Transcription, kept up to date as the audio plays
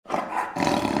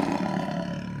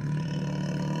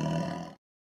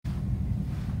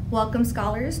Welcome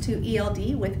scholars to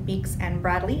ELD with Meeks and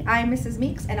Bradley. I'm Mrs.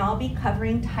 Meeks and I'll be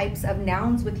covering types of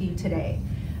nouns with you today.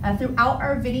 Throughout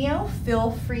our video,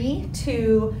 feel free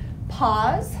to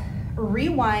pause,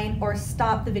 rewind, or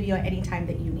stop the video at any time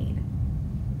that you need.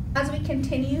 As we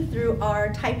continue through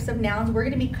our types of nouns, we're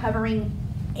going to be covering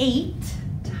 8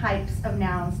 types of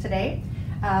nouns today.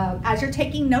 As you're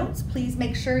taking notes, please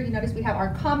make sure you notice we have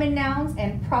our common nouns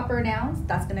and proper nouns.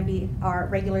 That's going to be our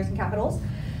regulars and capitals.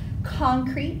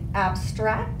 Concrete,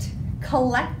 abstract,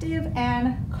 collective,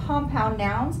 and compound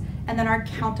nouns, and then our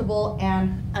countable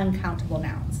and uncountable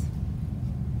nouns.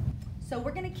 So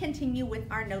we're going to continue with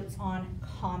our notes on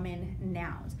common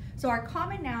nouns. So our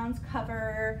common nouns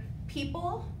cover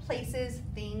people, places,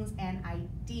 things, and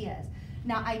ideas.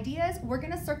 Now ideas, we're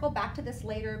going to circle back to this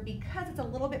later because it's a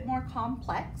little bit more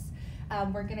complex.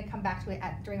 We're going to come back to it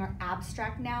during our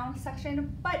abstract noun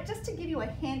section, but just to give you a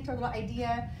hint or a little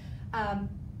idea,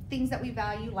 things that we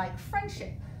value like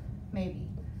friendship, maybe,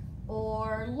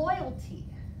 or loyalty,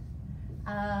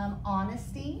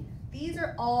 honesty. These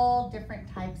are all different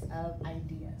types of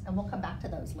ideas, and we'll come back to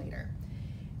those later.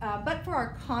 But for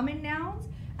our common nouns,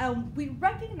 we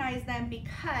recognize them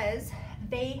because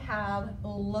they have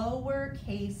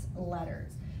lowercase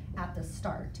letters at the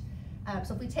start.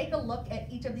 So if we take a look at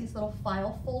each of these little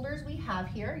file folders we have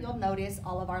here, you'll notice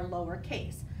all of our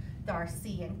lowercase. There are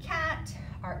C in cat,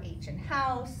 our H in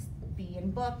house, B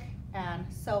in book, and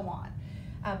so on.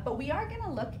 But we are going to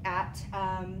look at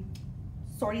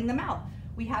sorting them out.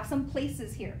 We have some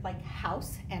places here like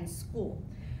house and school,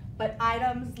 but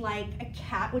items like a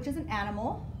cat, which is an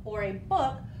animal, or a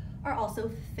book are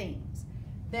also things.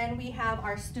 Then we have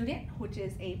our student, which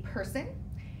is a person,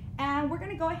 and we're going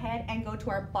to go ahead and go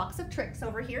to our box of tricks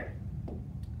over here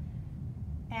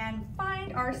and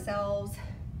find ourselves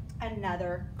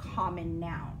another common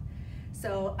noun.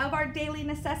 So of our daily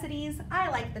necessities, I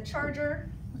like the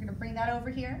charger. We're going to bring that over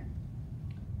here,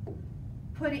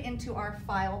 put it into our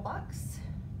file box.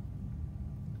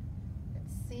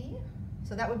 Let's see.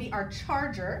 So that would be our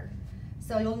charger.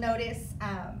 So you'll notice,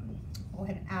 go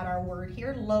ahead and add our word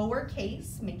here,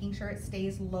 lowercase, making sure it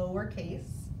stays lowercase,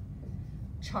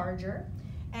 charger.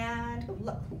 And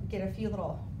look, get a few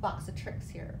little box of tricks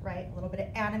here, right? A little bit of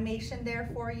animation there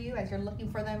for you as you're looking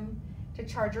for them to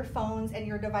charge your phones and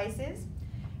your devices.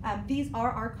 These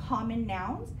are our common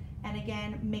nouns, and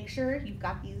again, make sure you've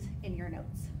got these in your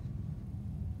notes.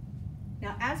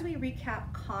 Now, as we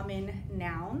recap common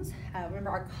nouns, remember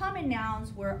our common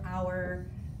nouns were our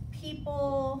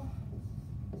people,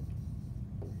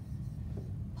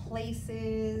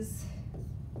 places,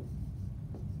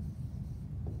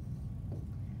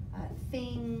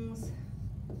 things,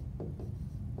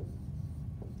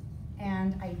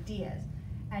 and ideas.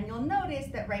 And you'll notice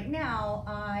that right now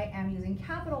I am using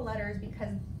capital letters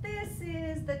because this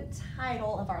is the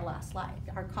title of our last slide,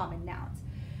 our common nouns.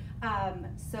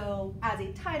 So as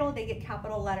a title, they get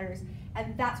capital letters,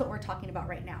 and that's what we're talking about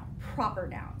right now, proper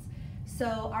nouns.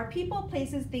 So our people,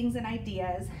 places, things, and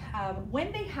ideas,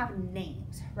 when they have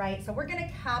names, right? So we're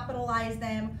gonna capitalize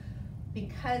them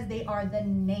because they are the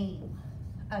name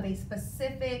of a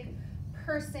specific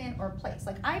person or place.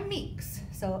 Like I'm Meeks,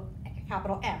 so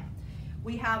capital M.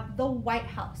 We have the White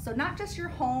House. So not just your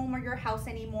home or your house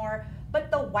anymore, but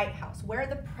the White House, where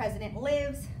the president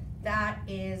lives, that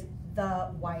is the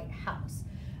White House.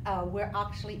 We're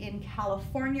actually in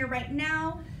California right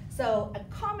now. So a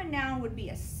common noun would be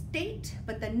a state,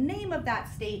 but the name of that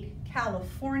state,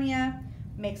 California,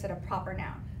 makes it a proper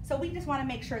noun. So we just want to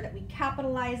make sure that we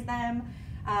capitalize them.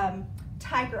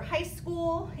 Tiger High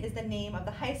School is the name of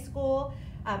the high school.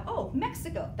 Oh,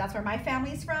 Mexico, that's where my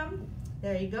family's from.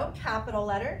 There you go, capital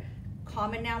letter.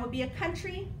 Common noun would be a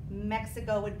country.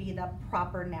 Mexico would be the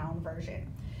proper noun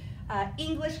version.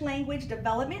 English language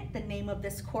development, the name of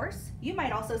this course. You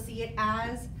might also see it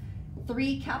as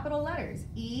 3 capital letters,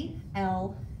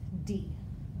 E-L-D,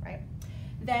 right?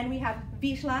 Then we have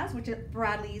Vishlas, which is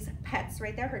Bradley's pets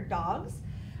right there, her dogs.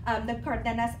 The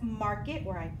Cardenas Market,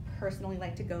 where I personally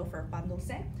like to go for pan dulce,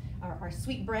 our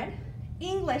sweet bread.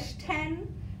 English 10,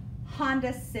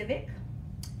 Honda Civic.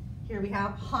 Here we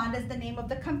have Honda's the name of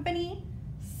the company.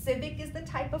 Civic is the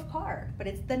type of car, but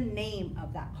it's the name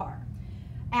of that car.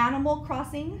 Animal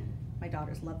Crossing, my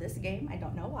daughters love this game, I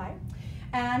don't know why.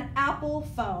 And Apple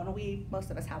phone,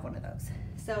 most of us have one of those.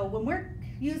 So when we're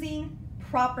using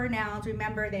proper nouns,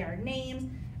 remember they are names,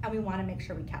 and we want to make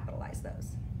sure we capitalize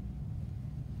those.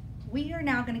 We are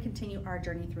now going to continue our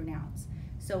journey through nouns.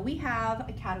 So we have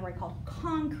a category called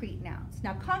concrete nouns.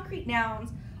 Now concrete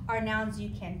nouns are nouns you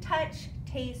can touch,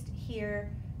 taste, hear,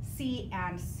 see,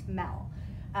 and smell.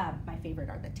 My favorite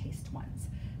are the taste ones.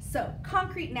 So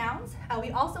concrete nouns,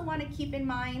 we also want to keep in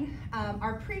mind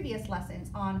our previous lessons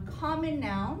on common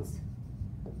nouns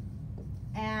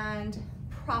and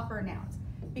proper nouns,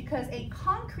 because a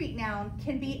concrete noun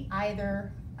can be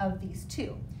either of these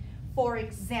two. For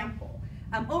example,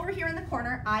 over here in the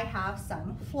corner, I have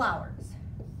some flowers.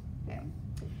 Okay.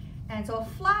 And so a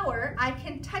flower, I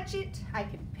can touch it, I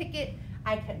can pick it,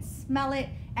 I can smell it,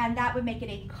 and that would make it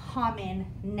a common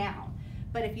noun.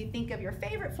 But if you think of your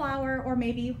favorite flower, or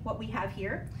maybe what we have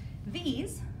here,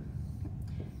 these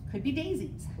could be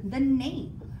daisies, the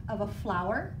name of a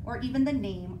flower, or even the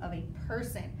name of a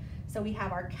person. So we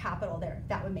have our capital there.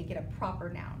 That would make it a proper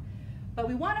noun. But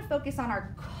we want to focus on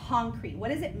our concrete. What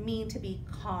does it mean to be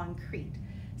concrete?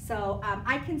 So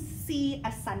I can see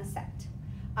a sunset.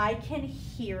 I can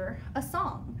hear a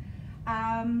song.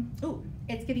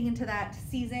 It's getting into that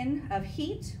season of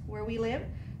heat where we live.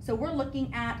 So we're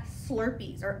looking at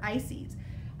Slurpees or ices.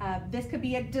 This could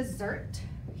be a dessert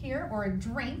here, or a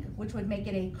drink, which would make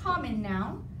it a common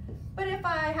noun. But if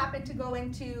I happen to go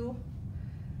into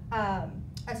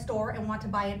a store and want to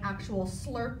buy an actual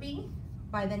Slurpee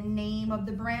by the name of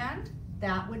the brand,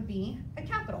 that would be a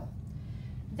capital.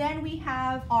 Then we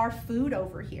have our food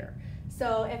over here.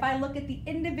 So if I look at the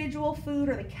individual food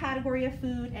or the category of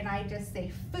food and I just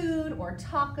say food or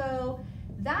taco,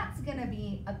 that's gonna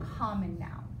be a common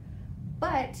noun.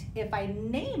 But if I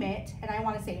name it and I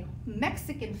want to say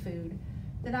Mexican food,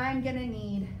 then I'm gonna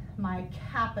need my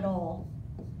capital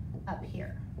up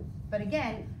here. But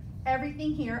again,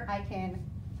 everything here I can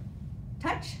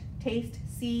touch, taste,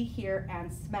 see, hear,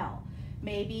 and smell.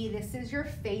 Maybe this is your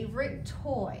favorite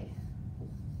toy,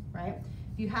 right?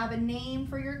 If you have a name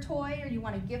for your toy or you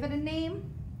want to give it a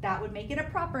name, that would make it a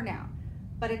proper noun.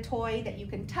 But a toy that you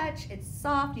can touch, it's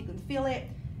soft, you can feel it,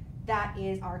 that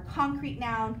is our concrete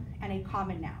noun and a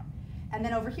common noun. And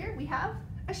then over here we have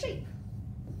a shape.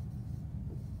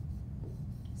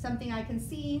 Something I can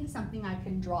see, something I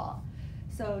can draw.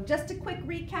 So just a quick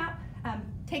recap,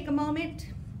 take a moment,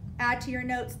 add to your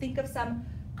notes, think of some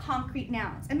concrete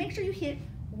nouns, and make sure you hit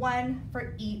one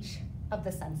for each of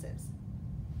the senses.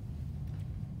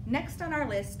 Next on our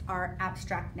list are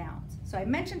abstract nouns. So I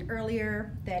mentioned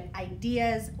earlier that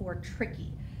ideas were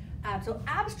tricky. So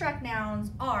abstract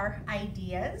nouns are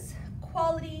ideas,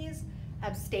 qualities,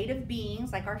 state of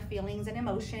beings like our feelings and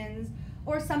emotions,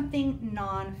 or something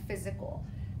non-physical.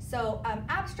 So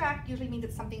abstract usually means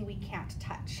it's something we can't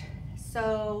touch.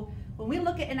 So when we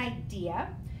look at an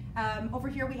idea, over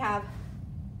here we have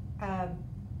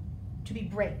to be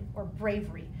brave or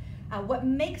bravery. What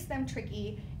makes them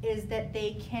tricky is that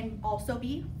they can also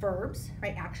be verbs,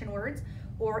 right, action words,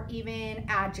 or even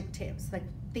adjectives, like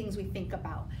things we think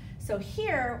about. So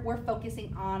here we're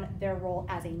focusing on their role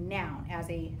as a noun, as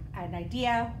an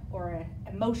idea or an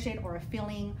emotion or a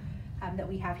feeling that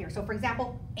we have here. So for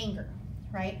example, anger,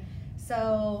 right?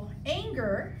 So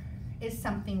anger is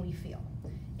something we feel.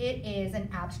 It is an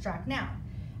abstract noun.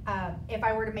 If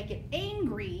I were to make it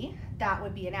angry, that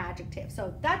would be an adjective.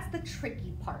 So that's the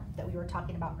tricky part that we were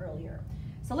talking about earlier.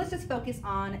 So let's just focus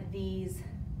on these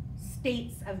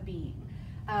states of being.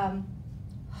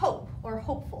 Hope or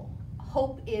hopeful.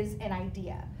 Hope is an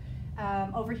idea.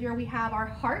 Over here we have our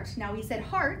heart. Now we said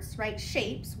hearts, right?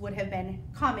 Shapes would have been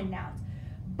common nouns.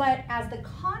 But as the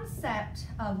concept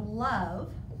of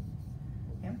love,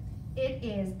 okay, it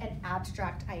is an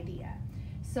abstract idea.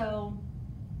 So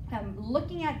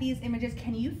looking at these images,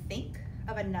 can you think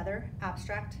of another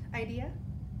abstract idea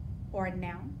or a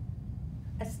noun,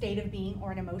 a state of being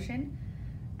or an emotion?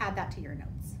 Add that to your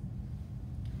notes.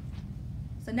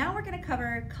 So now we're going to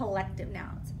cover collective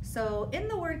nouns. So in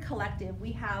the word collective,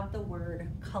 we have the word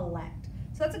collect.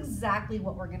 So that's exactly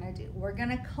what we're going to do. We're going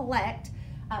to collect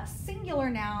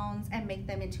singular nouns and make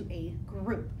them into a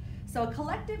group. So a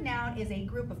collective noun is a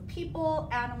group of people,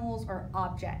 animals, or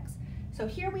objects. So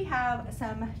here we have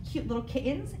some cute little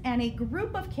kittens, and a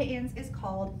group of kittens is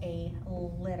called a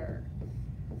litter.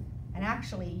 And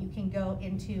actually, you can go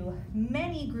into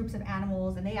many groups of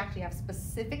animals, and they actually have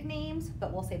specific names,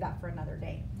 but we'll save that for another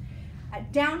day.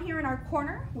 Down here in our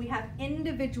corner, we have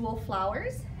individual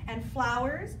flowers, and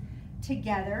flowers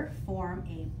together form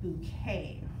a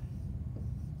bouquet.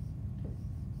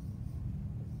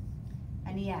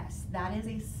 And yes, that is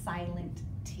a silent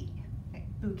T, okay,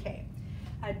 bouquet.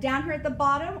 Down here at the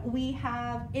bottom, we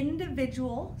have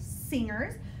individual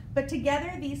singers, but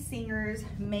together these singers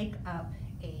make up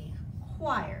a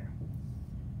choir,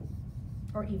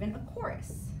 or even a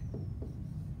chorus.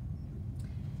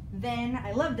 Then,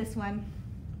 I love this one.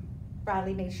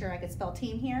 Bradley made sure I could spell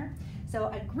team here. So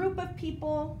a group of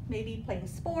people, maybe playing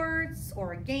sports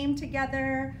or a game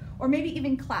together, or maybe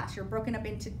even class, you're broken up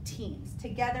into teams.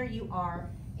 Together you are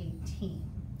a team.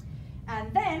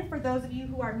 And then for those of you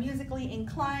who are musically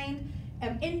inclined,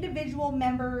 individual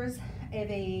members of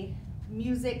a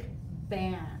music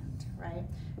band, right?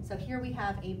 So here we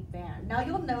have a band. Now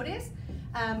you'll notice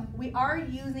we are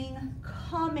using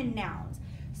common nouns.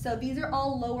 So these are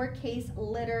all lowercase: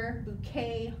 litter,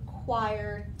 bouquet,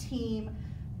 choir, team,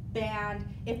 band.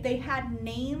 If they had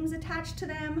names attached to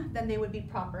them, then they would be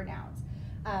proper nouns.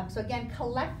 So again,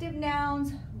 collective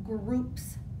nouns,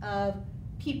 groups of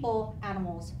people,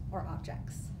 animals, or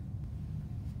objects.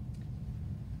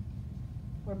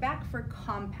 We're back for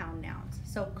compound nouns.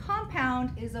 So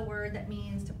compound is a word that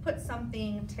means to put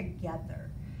something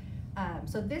together.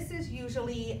 So this is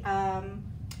usually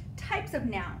types of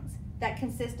nouns that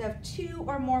consist of two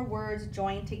or more words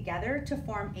joined together to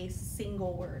form a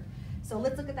single word. So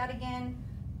let's look at that again.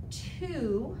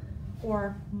 Two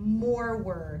or more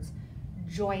words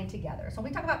joined together. So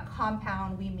when we talk about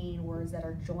compound, we mean words that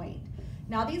are joined.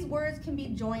 Now these words can be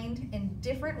joined in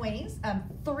different ways,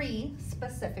 three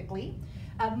specifically.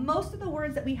 Most of the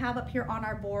words that we have up here on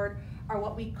our board are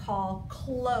what we call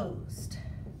closed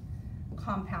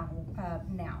compound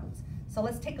nouns. So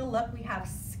let's take a look. We have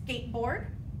skateboard,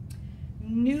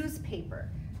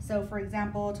 newspaper. So for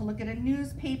example, to look at a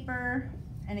newspaper,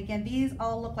 and again, these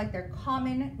all look like they're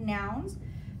common nouns.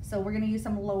 So we're gonna use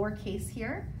some lowercase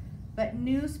here, but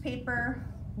newspaper,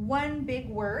 one big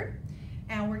word,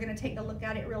 and we're gonna take a look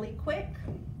at it really quick.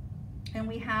 And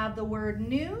we have the word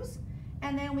news,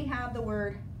 and then we have the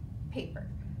word paper.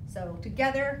 So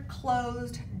together,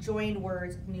 closed, joined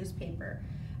words, newspaper.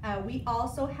 We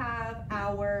also have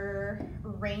our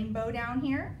rainbow down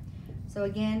here. So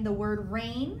again, the word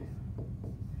rain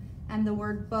and the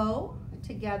word bow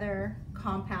together,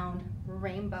 compound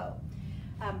rainbow.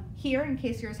 Here, in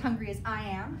case you're as hungry as I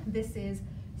am, this is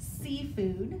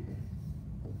seafood.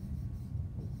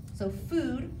 So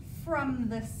food from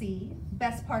the sea.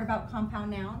 Best part about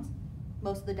compound nouns,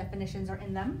 most of the definitions are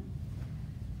in them.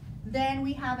 Then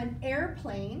we have an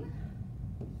airplane.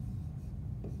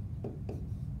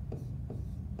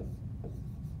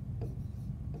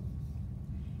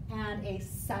 And a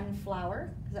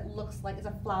sunflower, because it looks like, it's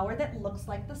a flower that looks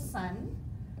like the sun.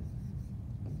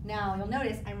 Now you'll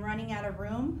notice I'm running out of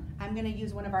room. I'm gonna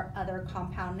use one of our other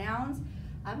compound nouns.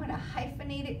 I'm gonna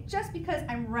hyphenate it just because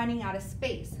I'm running out of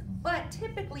space, but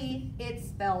typically it's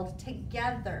spelled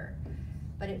together,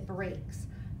 but it breaks.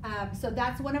 So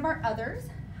that's one of our others,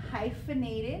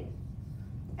 hyphenated.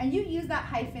 And you use that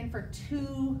hyphen for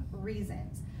two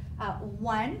reasons.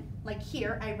 One, like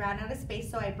here, I ran out of space,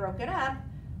 so I broke it up,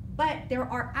 but there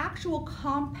are actual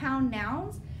compound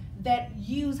nouns that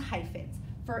use hyphens.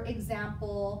 For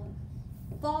example,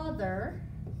 father-in-law.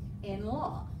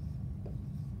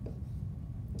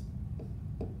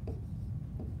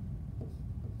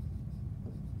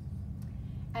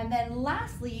 And then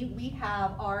lastly, we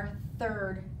have our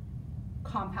third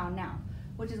compound noun,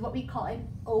 which is what we call an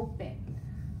open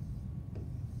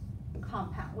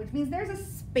compound, which means there's a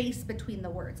space between the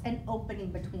words, an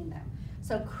opening between them.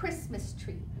 So Christmas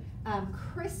tree.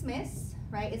 Christmas,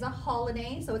 right, is a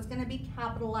holiday, so it's going to be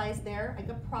capitalized there, like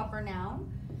a proper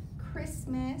noun.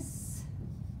 Christmas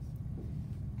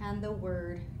and the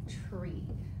word tree.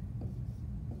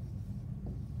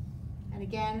 And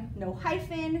again, no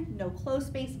hyphen, no close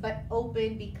space, but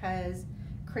open because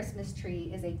Christmas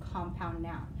tree is a compound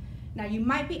noun. Now you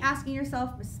might be asking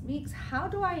yourself, Ms. Meeks, how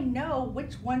do I know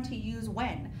which one to use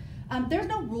when? There's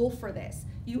no rule for this.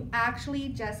 You actually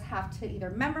just have to either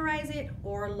memorize it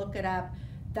or look it up.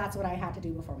 That's what I had to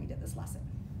do before we did this lesson.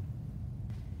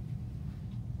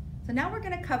 So now we're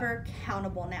gonna cover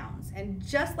countable nouns. And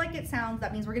just like it sounds,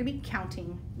 that means we're gonna be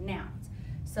counting nouns.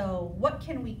 So what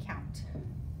can we count?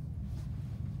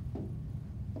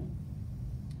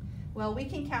 Well, we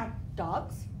can count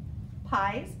dogs,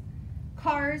 pies,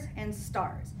 cars, and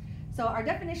stars. So our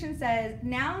definition says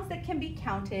nouns that can be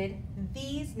counted,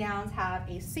 these nouns have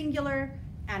a singular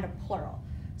and a plural.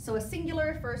 So a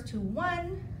singular refers to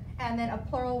one, and then a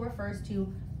plural refers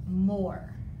to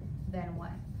more than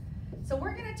one. So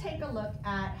we're going to take a look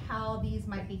at how these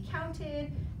might be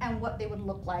counted and what they would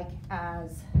look like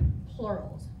as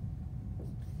plurals.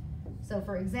 So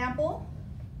for example,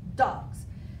 dogs.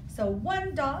 So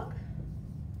one dog,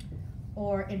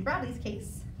 or in Bradley's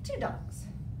case, two dogs.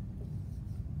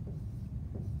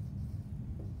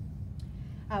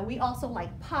 We also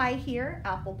like pie here,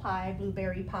 apple pie,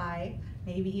 blueberry pie,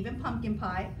 maybe even pumpkin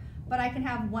pie, but I can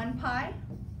have one pie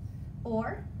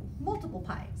or multiple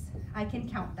pies. I can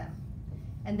count them.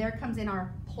 And there comes in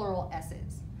our plural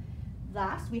S's.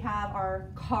 Last, we have our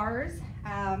cars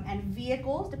and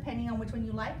vehicles, depending on which one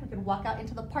you like. We could walk out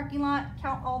into the parking lot,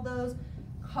 count all those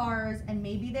cars, and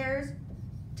maybe there's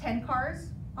 10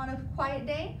 cars on a quiet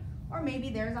day, or maybe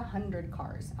there's 100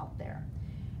 cars out there.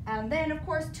 And then, of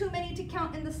course, too many to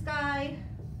count in the sky,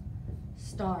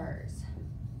 stars.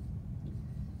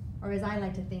 Or as I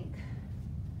like to think,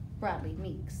 Bradley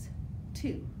Meeks,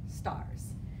 2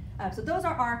 stars. So those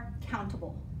are our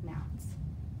countable nouns.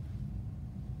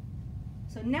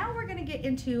 So now we're gonna get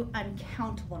into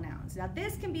uncountable nouns. Now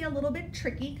this can be a little bit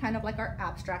tricky, kind of like our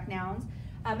abstract nouns.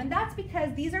 And that's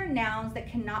because these are nouns that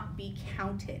cannot be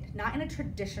counted, not in a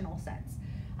traditional sense.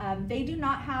 They do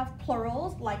not have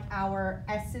plurals like our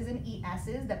S's and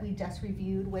ES's that we just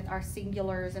reviewed with our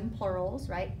singulars and plurals,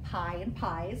 right? Pie and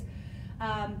pies.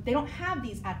 They don't have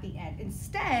these at the end.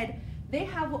 Instead, they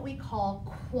have what we call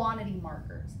quantity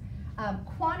markers.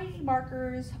 Quantity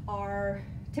markers are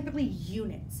typically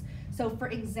units. So for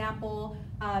example,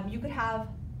 you could have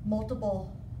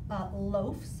multiple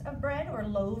loaves of bread or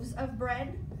loaves of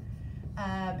bread.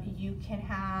 You can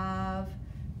have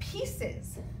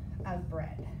pieces of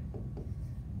bread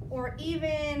or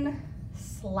even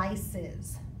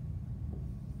slices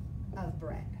of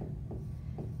bread.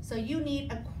 So you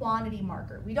need a quantity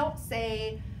marker. We don't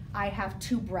say I have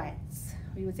 2 breads.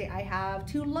 We would say I have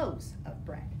 2 loaves of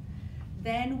bread.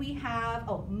 Then we have,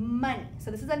 money.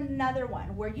 So this is another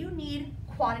one where you need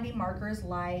quantity markers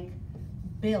like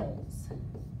bills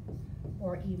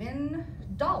or even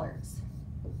dollars.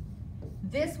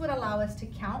 This would allow us to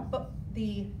count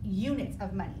the units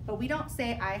of money, but we don't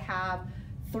say I have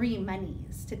 3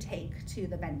 monies to take to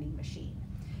the vending machine.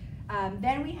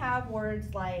 Then we have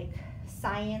words like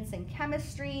science and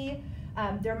chemistry.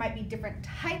 There might be different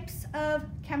types of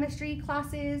chemistry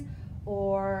classes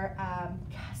or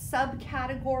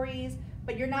subcategories,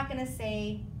 but you're not gonna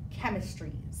say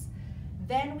chemistries.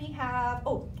 Then we have,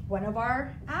 one of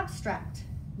our abstract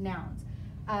nouns.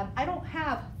 I don't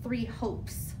have 3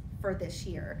 hopes for this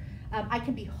year. I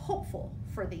can be hopeful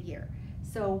for the year.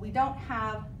 So we don't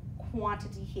have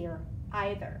quantity here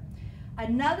either.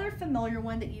 Another familiar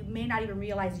one that you may not even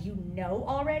realize you know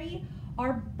already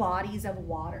are bodies of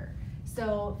water.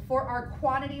 So for our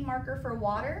quantity marker for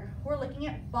water, we're looking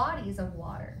at bodies of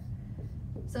water.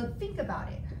 So think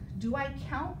about it. Do I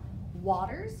count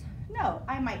waters? No,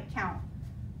 I might count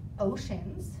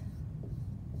oceans.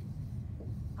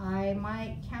 I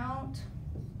might count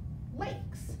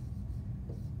lakes.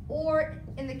 Or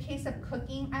in the case of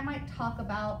cooking, I might talk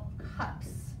about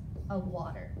cups of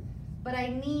water. But I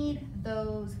need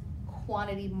those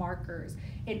quantity markers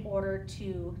in order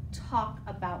to talk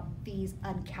about these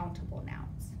uncountable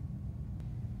nouns.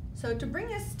 So to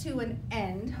bring us to an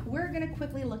end, we're going to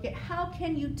quickly look at how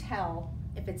can you tell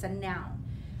if it's a noun.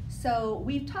 So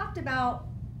we've talked about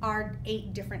our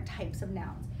 8 different types of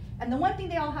nouns. And the one thing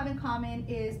they all have in common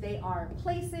is they are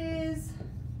places,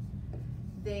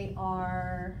 they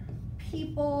are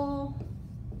people,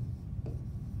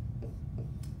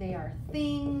 they are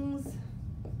things,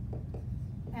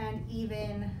 and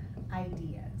even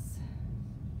ideas.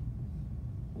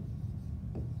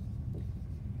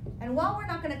 And while we're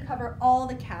not going to cover all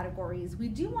the categories, we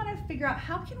do want to figure out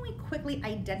how can we quickly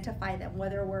identify them,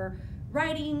 whether we're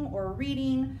writing or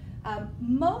reading.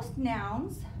 Most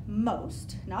nouns,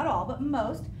 not all, but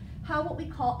most, have what we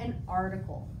call an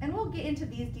article. And we'll get into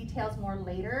these details more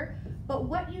later, but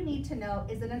what you need to know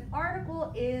is that an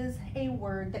article is a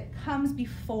word that comes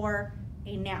before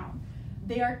a noun.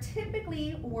 They are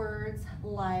typically words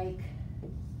like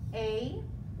a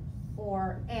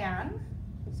or an.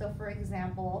 So for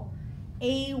example,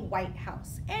 a white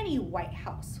house. Any white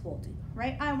house will do,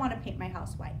 right? I want to paint my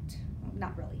house white.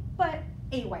 Not really, but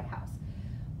a white house.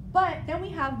 But then we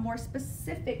have more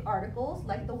specific articles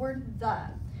like the word the.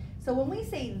 So when we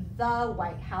say the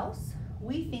White House,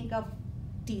 we think of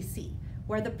DC,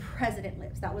 where the president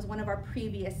lives. That was one of our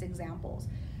previous examples.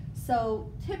 So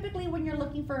typically when you're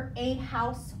looking for a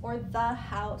house or the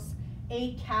house,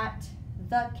 a cat,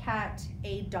 the cat,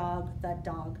 a dog, the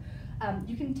dog,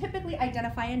 you can typically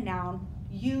identify a noun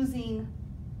using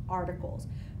articles,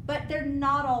 but they're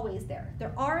not always there.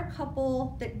 There are a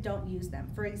couple that don't use them.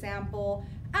 For example,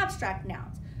 abstract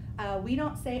nouns. We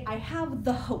don't say, I have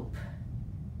the hope.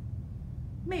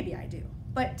 Maybe I do,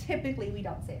 but typically we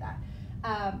don't say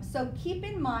that. So keep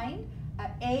in mind,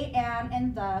 a, an,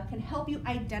 and the can help you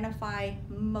identify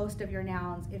most of your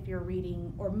nouns if you're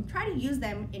reading, or try to use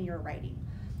them in your writing.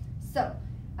 So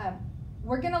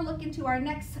we're gonna look into our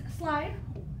next slide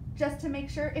just to make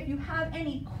sure if you have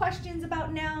any questions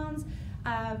about nouns,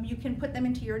 you can put them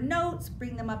into your notes,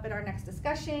 bring them up at our next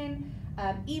discussion,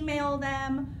 email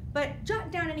them, But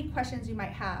jot down any questions you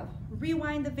might have.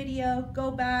 Rewind the video,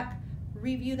 go back,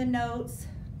 review the notes,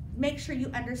 make sure you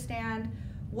understand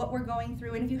what we're going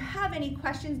through. And if you have any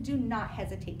questions, do not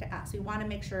hesitate to ask. We want to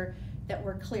make sure that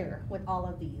we're clear with all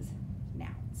of these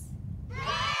nouns.